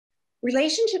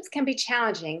Relationships can be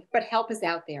challenging, but help is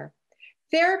out there.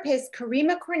 Therapists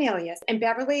Karimah Cornelius and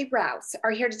Beverly Rouse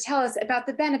are here to tell us about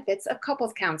the benefits of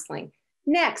couples counseling.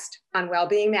 Next on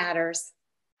Wellbeing Matters.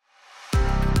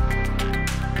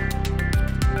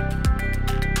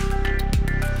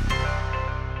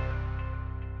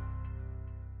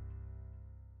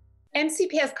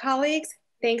 MCPS colleagues,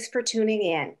 thanks for tuning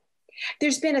in.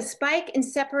 There's been a spike in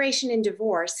separation and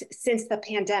divorce since the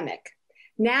pandemic.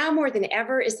 Now more than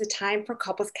ever is the time for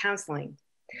couples counseling.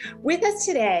 With us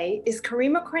today is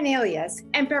Karimah Cornelius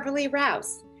and Beverly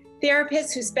Rouse,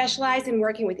 therapists who specialize in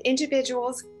working with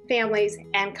individuals, families,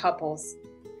 and couples.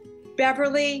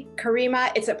 Beverly,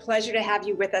 Karimah, it's a pleasure to have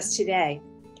you with us today.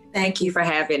 Thank you for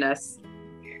having us.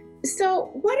 So,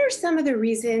 what are some of the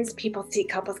reasons people seek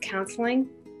couples counseling?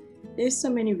 There's so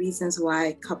many reasons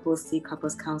why couples seek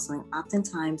couples counseling.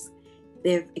 Oftentimes,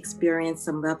 they've experienced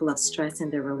some level of stress in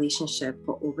their relationship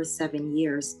for over 7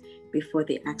 years before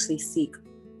they actually seek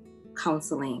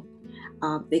counseling.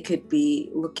 They could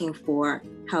be looking for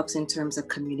helps in terms of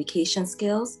communication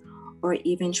skills, or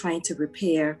even trying to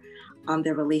repair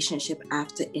their relationship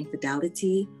after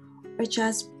infidelity, or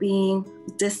just being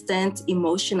distant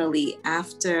emotionally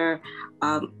after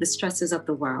the stresses of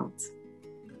the world.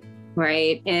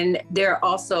 Right. And there are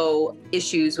also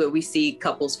issues where we see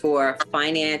couples for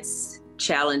finance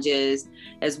challenges,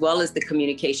 as well as the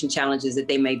communication challenges that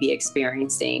they may be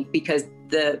experiencing, because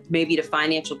maybe the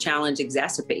financial challenge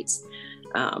exacerbates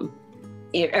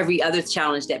every other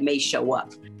challenge that may show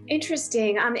up.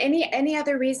 Interesting. Any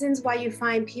other reasons why you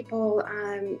find people,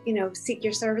 seek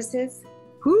your services?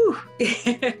 Whew.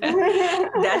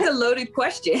 That's a loaded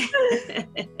question.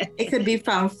 It could be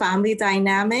from family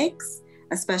dynamics,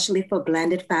 especially for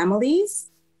blended families.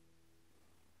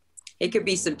 It could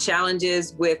be some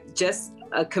challenges with just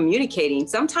communicating.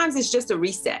 Sometimes it's just a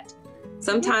reset.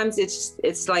 Sometimes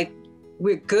it's like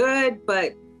we're good,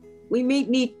 but we may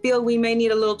need a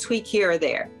little tweak here or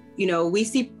there. You know, we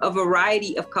see a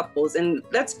variety of couples, and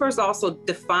let's first also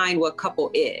define what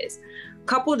couple is.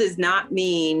 Couple does not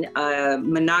mean a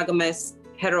monogamous,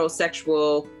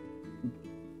 heterosexual,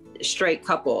 straight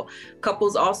couple.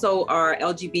 Couples also are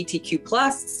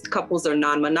LGBTQ+, couples are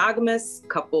non-monogamous,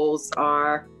 couples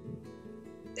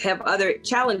have other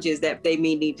challenges that they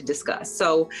may need to discuss.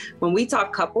 So when we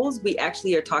talk couples, we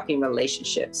actually are talking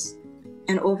relationships.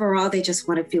 And overall, they just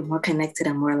want to feel more connected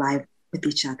and more alive with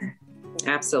each other.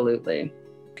 Absolutely.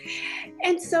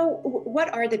 And so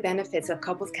what are the benefits of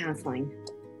couples counseling?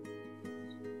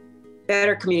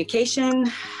 Better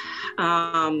communication,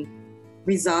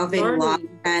 resolving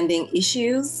long-standing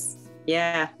issues.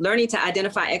 Yeah, learning to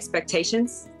identify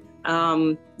expectations,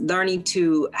 learning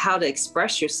how to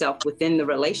express yourself within the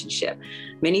relationship.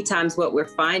 Many times what we're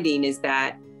finding is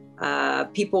that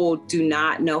people do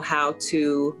not know how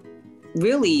to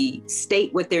really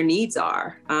state what their needs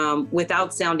are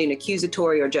without sounding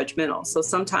accusatory or judgmental. So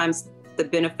sometimes the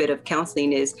benefit of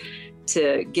counseling is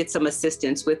to get some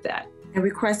assistance with that. And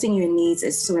requesting your needs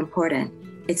is so important.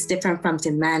 It's different from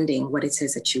demanding what it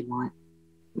is that you want.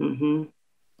 Mm-hmm.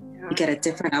 You get a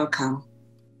different outcome.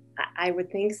 I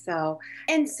would think so.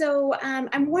 And so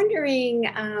I'm wondering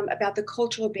about the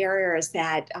cultural barriers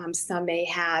that some may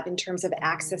have in terms of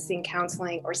accessing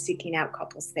counseling or seeking out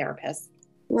couples therapists.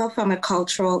 Well, from a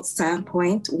cultural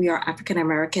standpoint, we are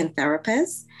African-American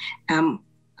therapists,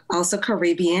 also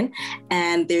Caribbean,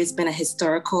 and there's been a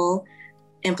historical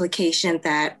implication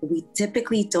that we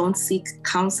typically don't seek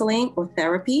counseling or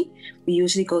therapy. We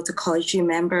usually go to clergy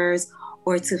members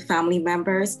or to family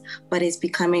members, but it's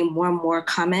becoming more and more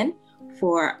common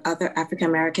for other African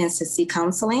Americans to seek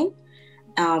counseling.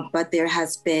 But there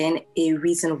has been a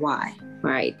reason why.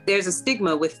 Right. There's a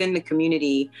stigma within the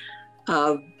community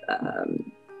of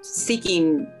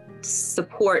seeking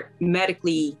support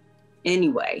medically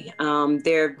anyway.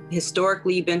 There have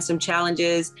historically been some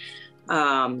challenges.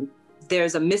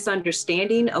 There's a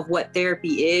misunderstanding of what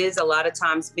therapy is. A lot of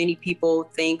times, many people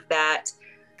think that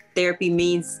therapy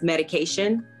means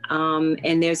medication,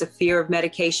 and there's a fear of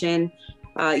medication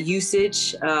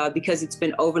usage because it's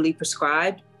been overly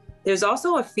prescribed. There's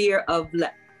also a fear of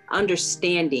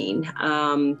understanding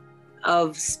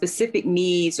of specific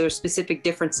needs or specific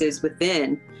differences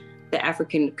within the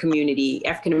African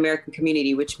American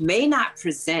community, which may not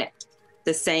present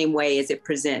the same way as it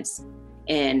presents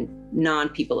in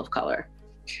non-people of color.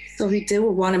 So we do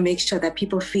want to make sure that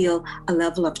people feel a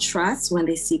level of trust when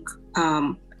they seek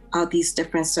out these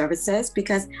different services,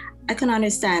 because I can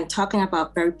understand talking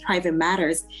about very private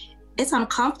matters, it's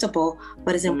uncomfortable,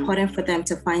 but it's important for them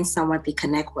to find someone they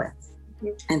connect with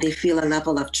and they feel a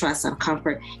level of trust and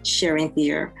comfort sharing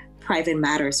their private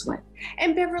matters with.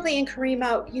 And Beverly and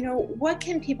Karimah, you know, what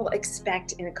can people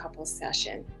expect in a couples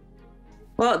session?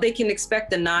 Well, they can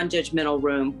expect a non-judgmental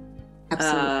room.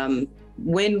 Absolutely.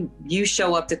 When you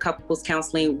show up to couples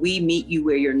counseling, we meet you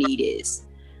where your need is.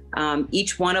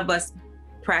 Each one of us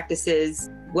practices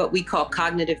what we call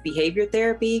cognitive behavior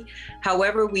therapy.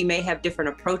 However, we may have different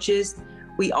approaches.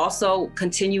 We also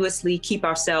continuously keep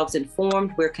ourselves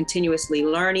informed. We're continuously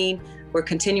learning. We're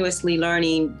continuously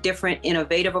learning different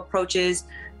innovative approaches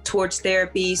towards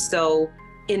therapy. So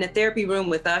in a therapy room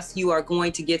with us, you are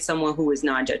going to get someone who is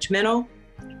non-judgmental,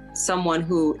 someone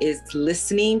who is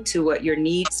listening to what your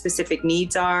specific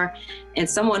needs are, and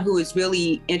someone who is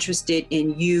really interested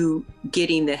in you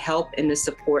getting the help and the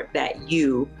support that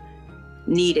you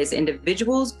need as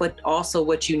individuals, but also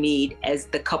what you need as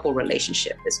the couple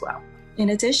relationship as well. In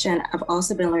addition, I've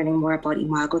also been learning more about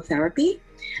imago therapy,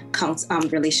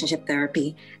 relationship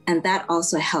therapy, and that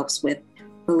also helps with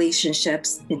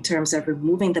relationships in terms of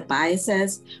removing the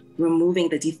biases, removing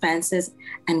the defenses,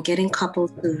 and getting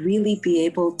couples to really be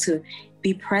able to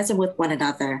be present with one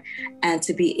another and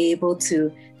to be able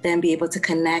to then be able to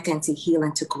connect and to heal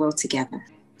and to grow together.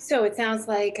 So it sounds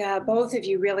like both of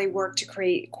you really work to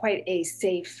create quite a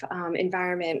safe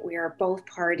environment where both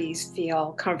parties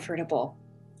feel comfortable.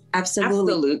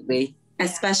 Absolutely.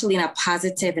 Especially in a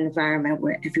positive environment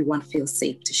where everyone feels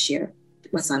safe to share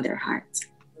what's on their hearts.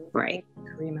 Right.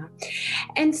 Karimah.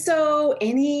 And so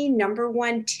any number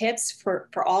one tips for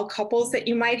all couples that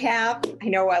you might have? I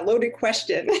know, a loaded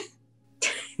question.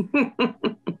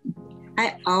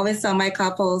 I always tell my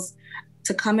couples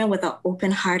to come in with an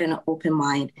open heart and an open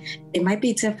mind. It might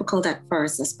be difficult at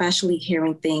first, especially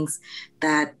hearing things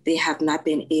that they have not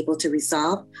been able to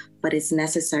resolve, but it's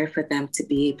necessary for them to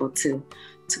be able to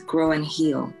grow and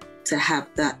heal, to have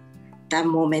that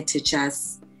moment to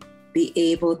just be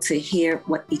able to hear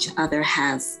what each other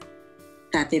has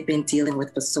that they've been dealing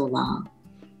with for so long,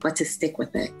 but to stick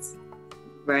with it.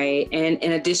 Right. And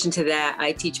in addition to that,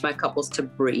 I teach my couples to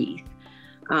breathe.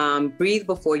 Breathe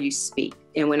before you speak.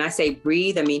 And when I say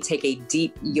breathe, I mean take a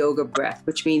deep yoga breath,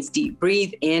 which means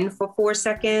breathe in for 4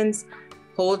 seconds,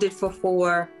 hold it for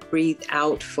 4, breathe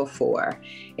out for 4.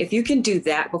 If you can do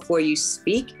that before you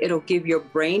speak, it'll give your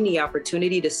brain the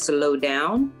opportunity to slow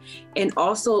down. And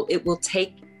also it will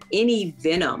take any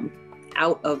venom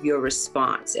out of your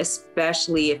response,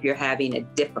 especially if you're having a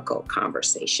difficult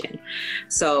conversation.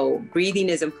 So breathing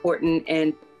is important.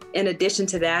 And in addition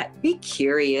to that, be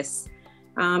curious.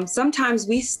 Sometimes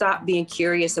we stop being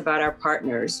curious about our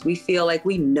partners. We feel like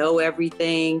we know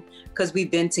everything because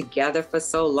we've been together for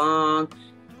so long.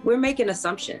 We're making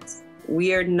assumptions.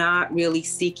 We are not really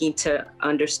seeking to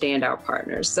understand our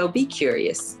partners. So be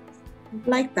curious. I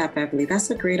like that, Beverly.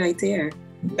 That's a great idea.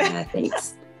 Yeah,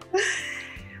 thanks.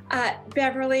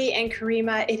 Beverly and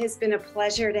Karimah, it has been a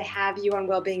pleasure to have you on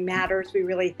Wellbeing Matters. We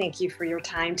really thank you for your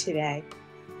time today.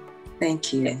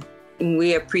 Thank you. And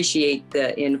we appreciate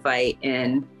the invite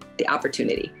and the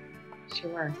opportunity.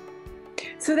 Sure.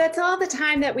 So that's all the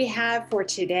time that we have for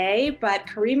today, but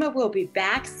Karimah will be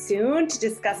back soon to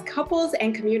discuss couples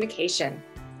and communication.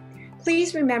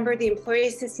 Please remember the Employee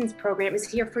Assistance Program is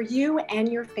here for you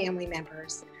and your family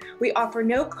members. We offer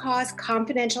no-cost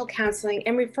confidential counseling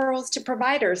and referrals to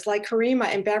providers like Karimah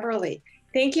and Beverly.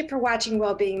 Thank you for watching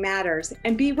Wellbeing Matters,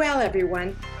 and be well,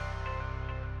 everyone.